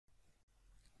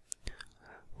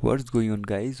What's going on,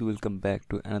 guys? Welcome back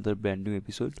to another brand new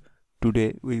episode.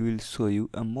 Today we will show you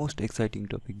a most exciting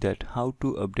topic, that how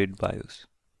to update BIOS.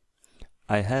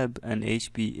 I have an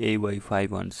HP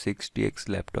ay516tx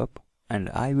laptop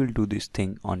and I will do this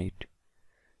thing on it.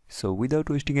 So without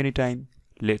wasting any time,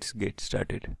 let's get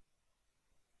started.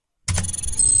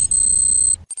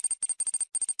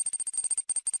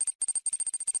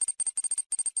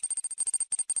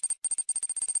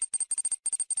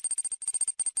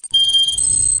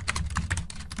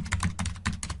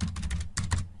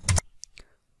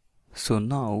 So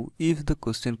now, if the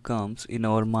question comes in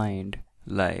our mind,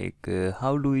 like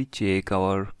how do we check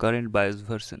our current BIOS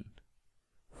version?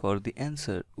 For the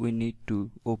answer, we need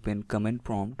to open command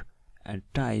prompt and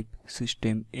type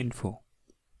system info.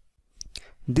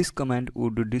 This command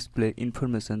would display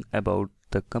information about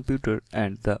the computer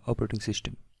and the operating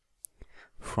system.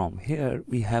 From here,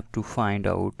 we have to find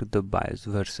out the BIOS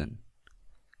version.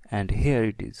 And here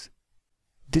it is.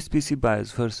 This PC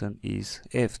BIOS version is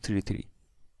F33.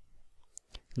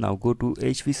 Now go to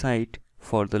HP site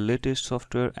for the latest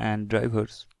software and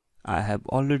drivers. I have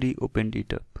already opened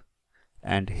it up.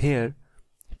 And here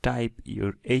type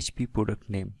your HP product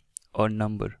name or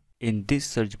number in this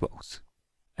search box.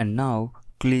 And now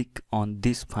click on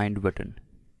this find button.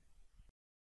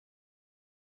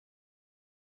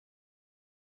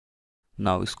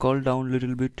 Now scroll down a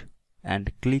little bit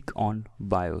and click on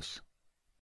BIOS.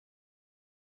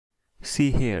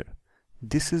 See here.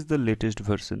 This is the latest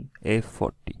version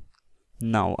F40.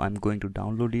 Now I'm going to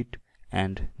download it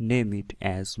and name it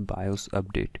as BIOS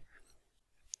update.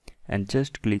 And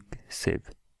just click save.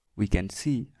 We can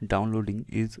see downloading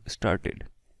is started.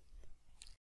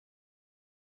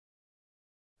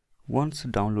 Once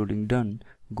downloading done,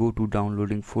 go to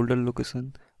downloading folder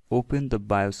location, open the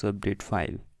BIOS update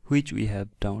file which we have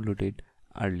downloaded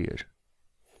earlier.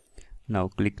 Now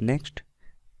click next.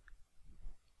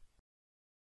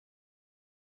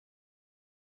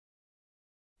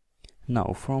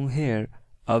 Now from here,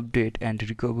 update and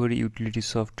recovery utility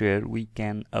software, we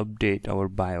can update our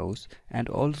BIOS, and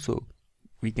also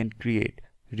we can create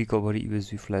recovery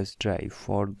USB flash drive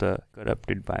for the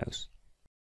corrupted BIOS.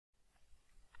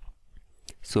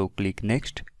 So click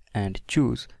next and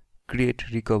choose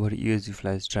create recovery USB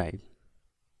flash drive.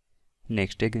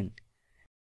 Next again.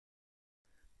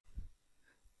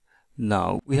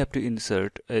 Now we have to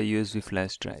insert a USB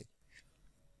flash drive.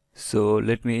 So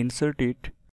let me insert it.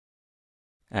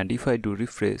 And if I do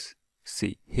refresh,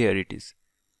 see, here it is.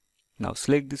 Now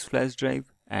select this flash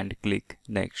drive and click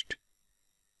next.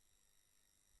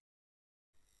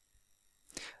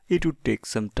 It would take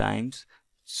some time,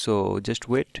 so just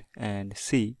wait and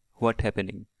see what's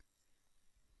happening.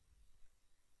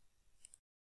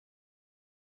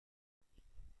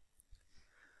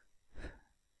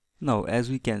 Now as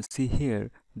we can see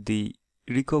here, the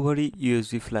recovery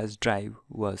USB flash drive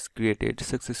was created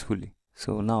successfully.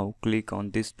 So now click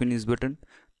on this finish button,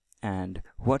 and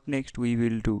what next we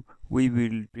will do, we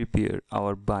will prepare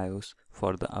our BIOS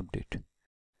for the update.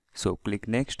 So click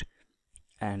next,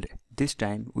 and this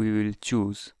time we will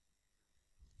choose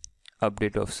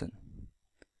update option.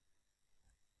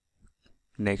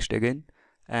 Next again,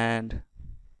 and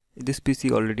this PC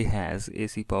already has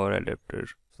AC power adapter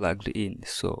plugged in,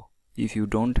 so if you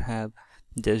don't have,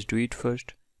 just do it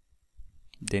first,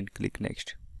 then click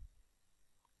next.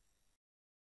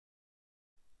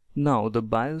 Now the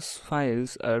BIOS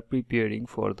files are preparing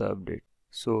for the update,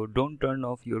 so don't turn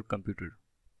off your computer.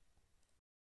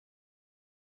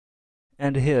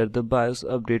 And here the BIOS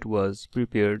update was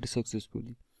prepared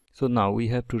successfully. So now we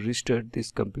have to restart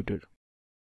this computer.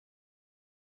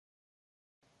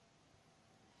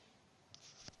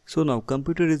 So now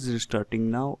computer is restarting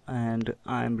now, and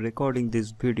I am recording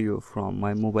this video from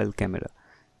my mobile camera.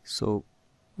 So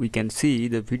we can see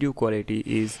the video quality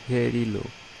is very low,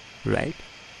 right?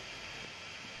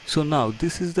 So now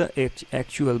this is the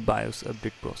actual BIOS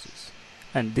update process,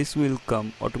 and this will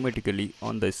come automatically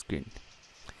on the screen.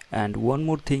 And one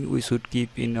more thing we should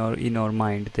keep in our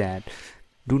mind, that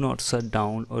do not shut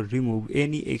down or remove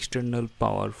any external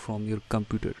power from your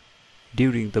computer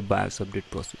during the BIOS update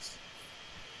process.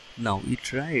 Now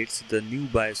it writes the new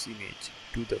BIOS image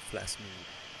to the flash memory.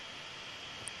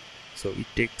 So it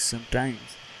takes some time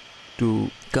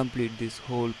to complete this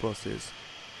whole process.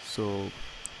 So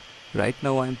right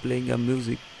now I am playing a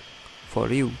music for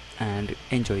you, and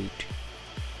enjoy it.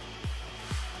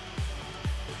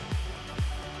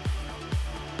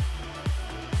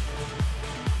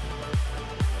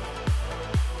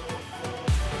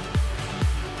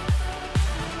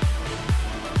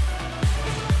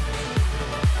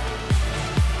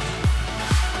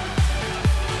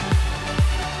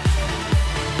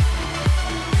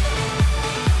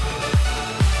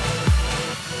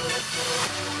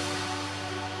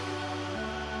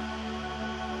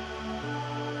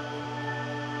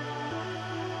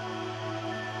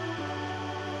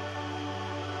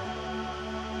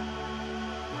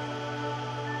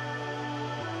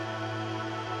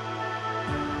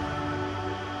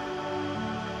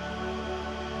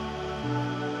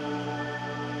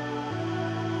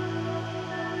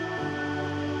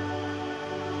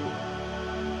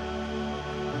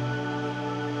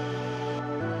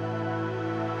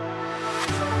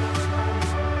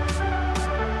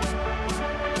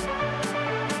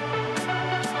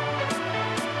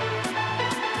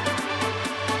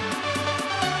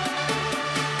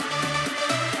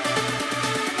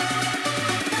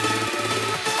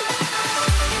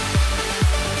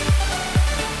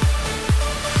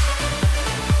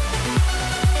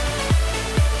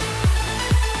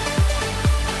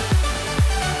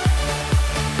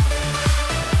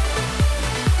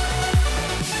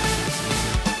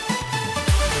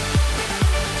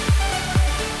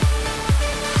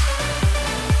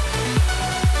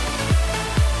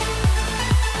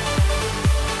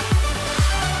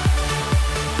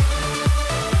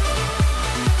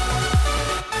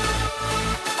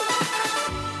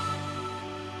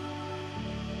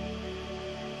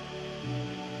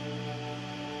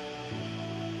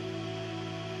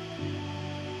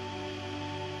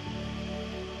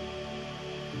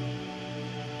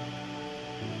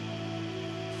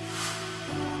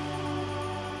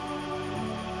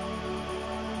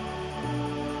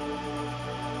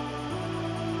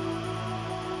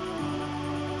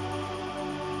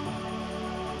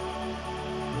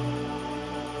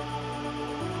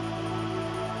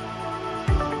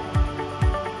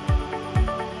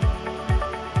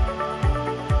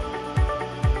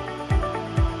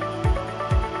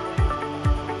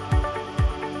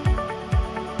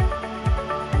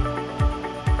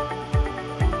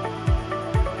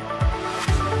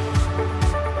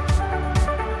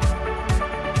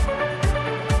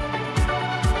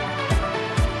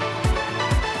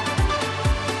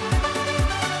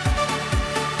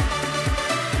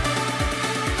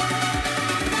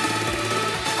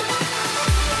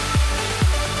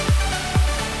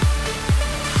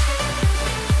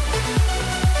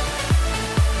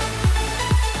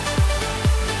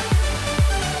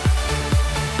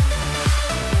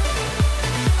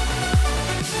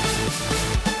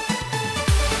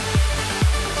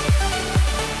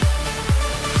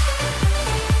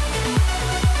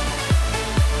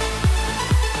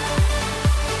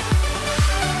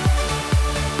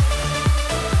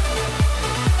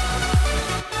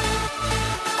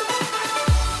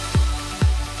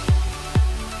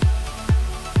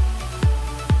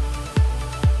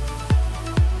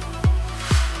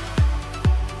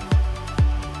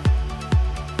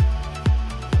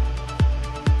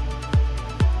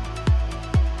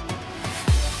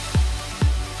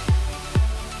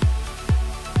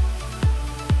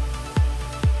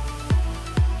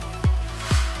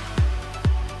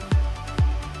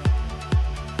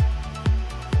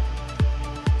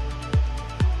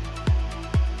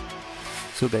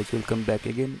 So guys, welcome back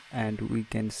again, and we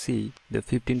can see the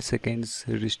 15 seconds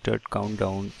restart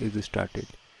countdown is started.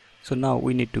 So now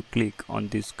we need to click on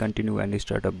this continue and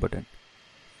startup button,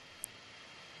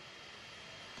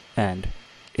 and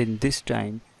in this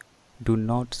time do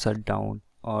not shut down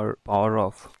or power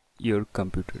off your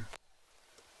computer.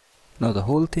 Now the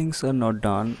whole things are not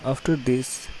done. After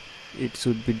this it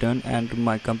should be done and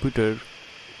my computer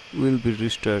will be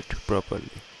restarted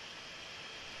properly.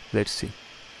 Let's see.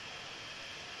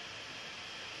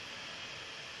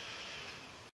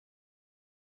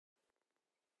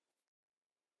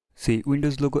 See,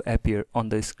 Windows logo appear on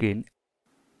the screen,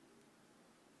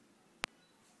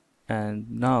 and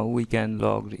now we can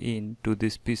log in to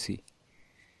this PC.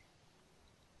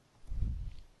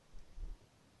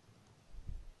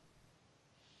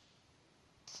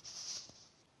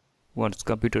 Once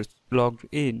computer logged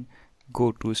in,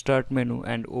 go to start menu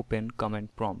and open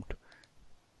command prompt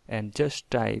and just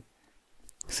type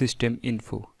system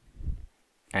info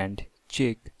and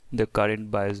check the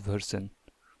current BIOS version.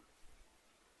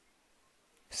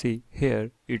 See,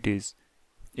 here it is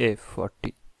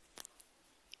A40.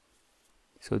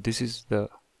 So this is the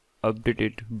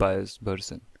updated BIOS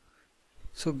version.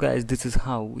 So guys, this is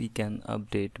how we can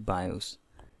update BIOS.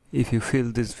 If you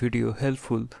feel this video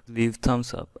helpful, leave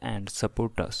thumbs up and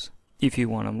support us. If you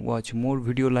wanna watch more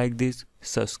video like this,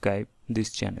 subscribe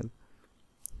this channel.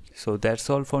 So that's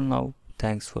all for now.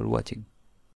 Thanks for watching.